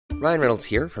Ryan Reynolds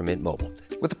here from Mint Mobile.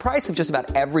 With the price of just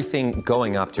about everything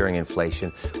going up during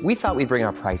inflation, we thought we'd bring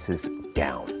our prices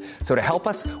down. So to help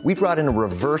us, we brought in a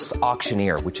reverse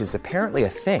auctioneer, which is apparently a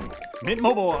thing. Mint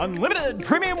Mobile Unlimited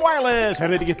Premium Wireless. How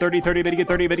to get 30, 30, bit to get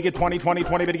 30, bit to get 20, 20,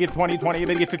 20, bit to get 20, 20,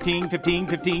 bit to get 15, 15,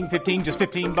 15, 15, just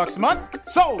 $15 a month?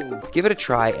 Sold! Give it a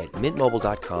try at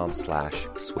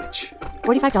mintmobile.com/switch.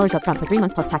 $45 up front for 3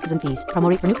 months plus taxes and fees. Promo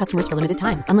rate for new customers for limited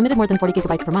time. Unlimited more than 40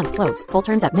 gigabytes per month. Slows full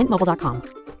terms at mintmobile.com.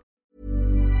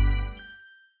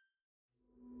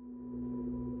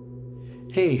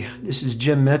 Hey, this is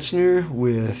Jim Metzner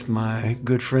with my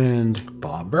good friend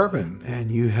Bob Bourbon. And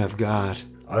you have got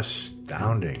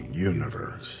Astounding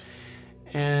Universe.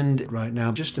 And right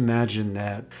now, just imagine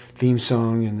that theme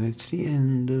song, and it's the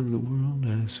end of the world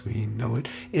as we know it,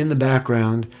 in the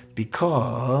background,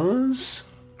 because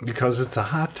it's a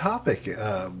hot topic.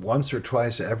 Once or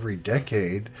twice every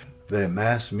decade, the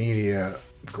mass media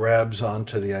grabs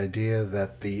onto the idea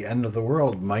that the end of the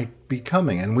world might be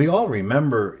coming. And we all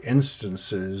remember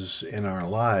instances in our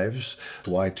lives,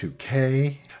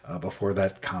 Y2K, before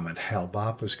that comet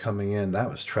Hale-Bopp was coming in.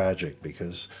 That was tragic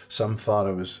because some thought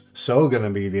it was so going to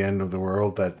be the end of the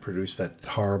world that produced that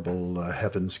horrible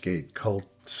Heaven's Gate cult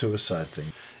suicide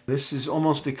thing. This is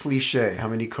almost a cliche. How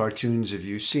many cartoons have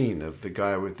you seen of the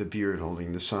guy with the beard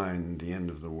holding the sign, the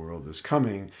end of the world is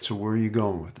coming? So where are you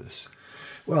going with this?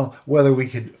 Well, whether we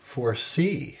could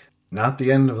foresee not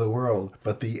the end of the world,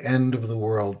 but the end of the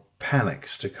world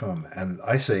panics to come. And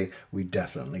I say we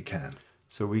definitely can.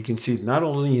 So we can see not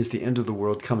only is the end of the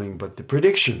world coming, but the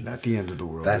prediction that the end of the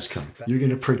world is coming. You're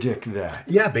going to predict that.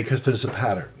 Yeah, because there's a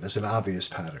pattern. There's an obvious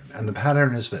pattern. And the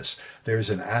pattern is this. There's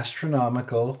an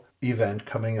astronomical event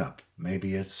coming up.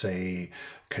 Maybe it's a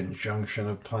conjunction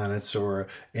of planets or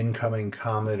incoming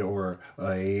comet or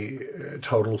a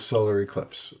total solar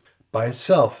eclipse. By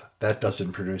itself, that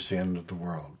doesn't produce the end of the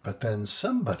world. But then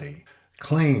somebody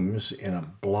claims in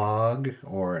a blog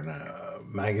or in a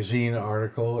magazine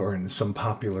article or in some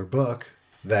popular book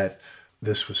that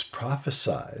this was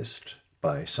prophesized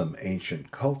by some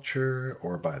ancient culture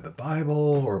or by the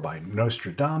Bible or by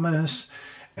Nostradamus.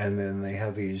 And then they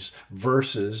have these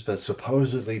verses that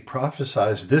supposedly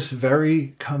prophesize this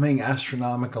very coming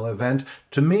astronomical event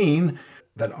to mean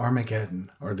that Armageddon,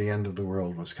 or the end of the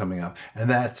world, was coming up. And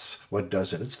that's what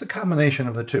does it. It's the combination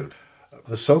of the two.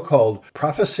 The so-called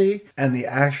prophecy and the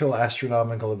actual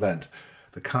astronomical event.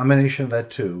 The combination of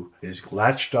that two is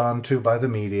latched onto by the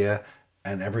media,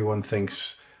 and everyone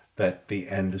thinks that the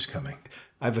end is coming.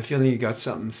 I have a feeling you got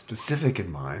something specific in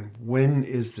mind. When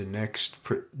is the next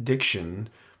prediction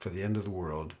for the end of the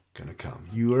world going to come?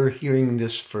 You are hearing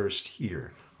this first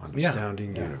here on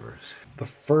Astounding Universe. The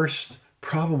first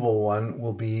probable one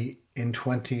will be in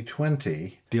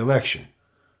 2020. The election.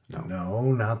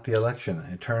 No, not the election.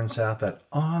 It turns out that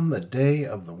on the day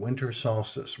of the winter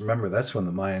solstice, remember that's when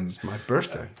the Mayans... It's my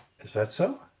birthday. Is that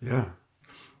so? Yeah.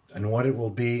 And what it will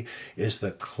be is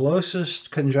the closest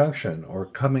conjunction or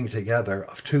coming together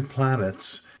of two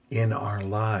planets in our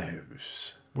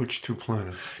lives. Which two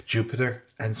planets? Jupiter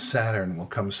and Saturn will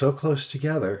come so close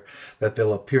together that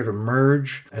they'll appear to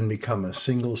merge and become a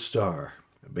single star,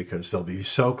 because they'll be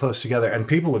so close together. And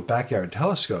people with backyard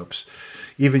telescopes,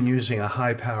 even using a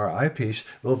high-power eyepiece,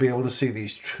 they'll be able to see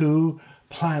these two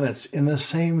planets in the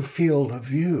same field of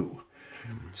view.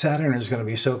 Saturn is going to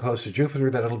be so close to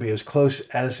Jupiter that it'll be as close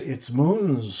as its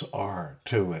moons are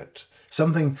to it.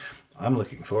 Something, I'm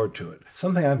looking forward to it,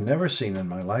 something I've never seen in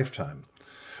my lifetime.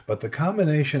 But the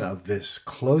combination of this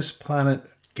close planet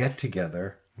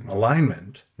get-together,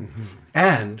 alignment,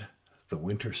 and the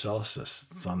winter solstice.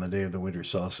 It's on the day of the winter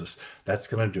solstice. That's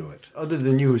going to do it. Other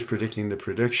than you who's predicting the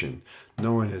prediction,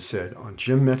 no one has said on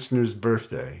Jim Metzner's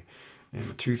birthday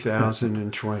in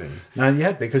 2020. Not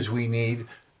yet, because we need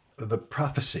the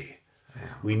prophecy.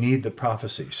 Yeah. We need the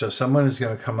prophecy. So someone is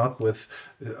going to come up with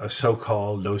a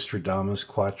so-called Nostradamus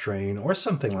quatrain or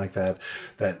something like that,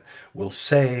 that will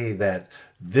say that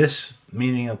this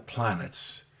meaning of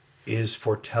planets is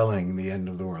foretelling the end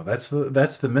of the world. That's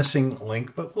the missing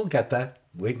link, but we'll get that.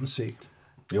 Wait and see.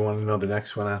 You want to know the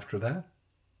next one after that?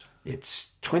 It's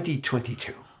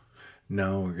 2022.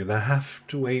 No, we're going to have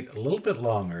to wait a little bit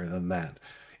longer than that.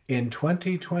 In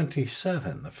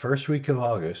 2027, the first week of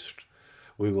August,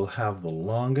 we will have the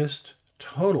longest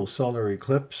total solar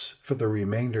eclipse for the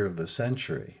remainder of the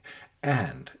century,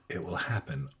 and it will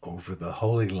happen over the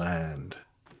Holy Land.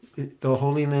 The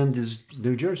Holy Land is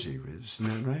New Jersey, isn't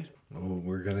that right? Oh,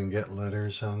 we're going to get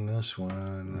letters on this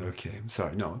one. Okay, I'm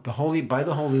sorry. No, by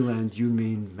the Holy Land, you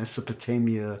mean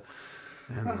Mesopotamia?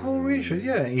 And the whole region,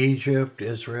 yeah. Egypt,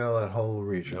 Israel, that whole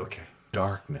region. Okay.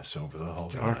 darkness over the whole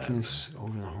Darkness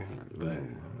over the whole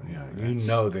land. You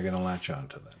know they're going to latch on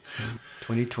to that.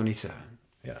 2027.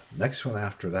 Yeah. Next one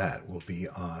after that will be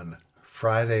on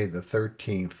Friday the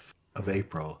 13th of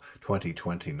April,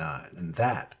 2029. And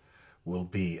that will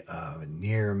be a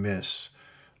near miss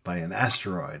by an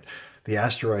asteroid. The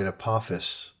asteroid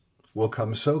Apophis will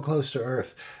come so close to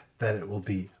Earth that it will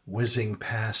be whizzing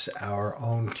past our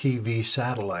own TV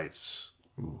satellites.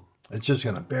 Ooh. It's just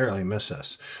going to barely miss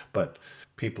us. But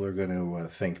people are going to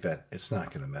think that it's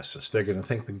not going to miss us. They're going to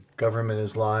think the government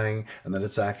is lying and that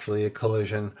it's actually a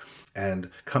collision. And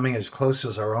coming as close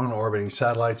as our own orbiting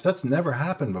satellites, that's never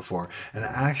happened before. An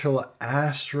actual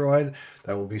asteroid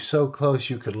that will be so close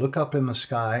you could look up in the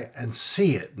sky and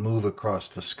see it move across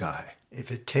the sky. If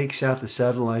it takes out the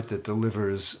satellite that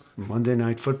delivers Monday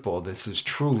Night Football, this is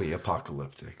truly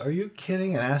apocalyptic. Are you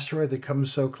kidding? An asteroid that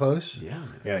comes so close? Yeah,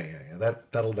 man. Yeah.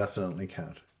 That'll definitely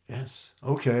count. Yes.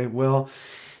 Okay, well,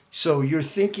 so you're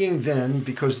thinking then,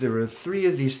 because there are 3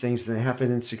 of these things that happen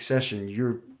in succession,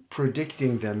 you're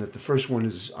predicting then that the first one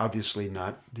is obviously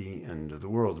not the end of the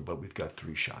world, but we've got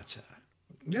 3 shots at it.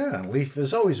 Yeah, at least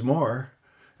there's always more.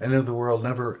 End of the world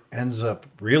never ends up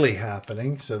really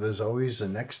happening, so there's always the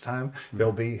next time.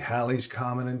 There'll be Halley's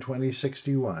Comet in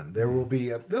 2061. There'll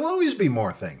always be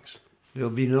more things. There'll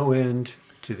be no end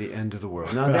to the end of the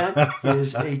world. Now that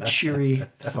is a cheery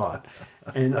thought.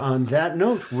 And on that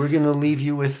note, we're going to leave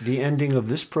you with the ending of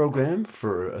this program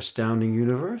for Astounding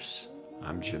Universe.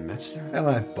 I'm Jim Metzner. And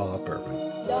I'm Bob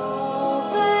Berman.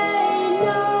 Don't they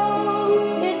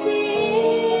know it's the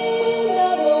end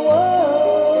of the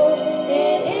world?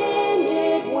 It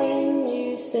ended when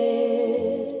you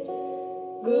said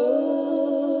goodbye.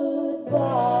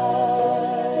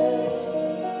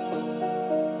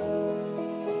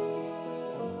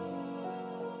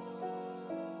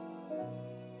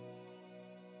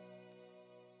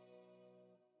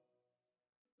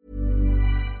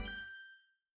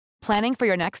 Planning for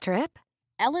your next trip?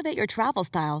 Elevate your travel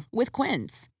style with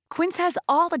Quince. Quince has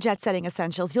all the jet-setting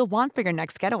essentials you'll want for your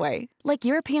next getaway, like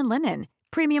European linen,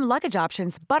 premium luggage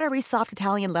options, buttery soft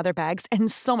Italian leather bags, and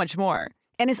so much more.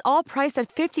 And is all priced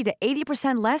at 50 to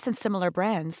 80% less than similar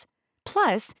brands.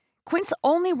 Plus, Quince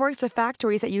only works with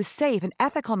factories that use safe and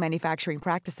ethical manufacturing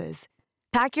practices.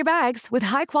 Pack your bags with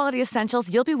high-quality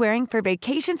essentials you'll be wearing for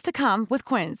vacations to come with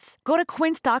Quince. Go to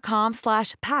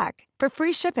quince.com/pack for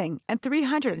free shipping and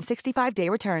 365-day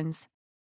returns.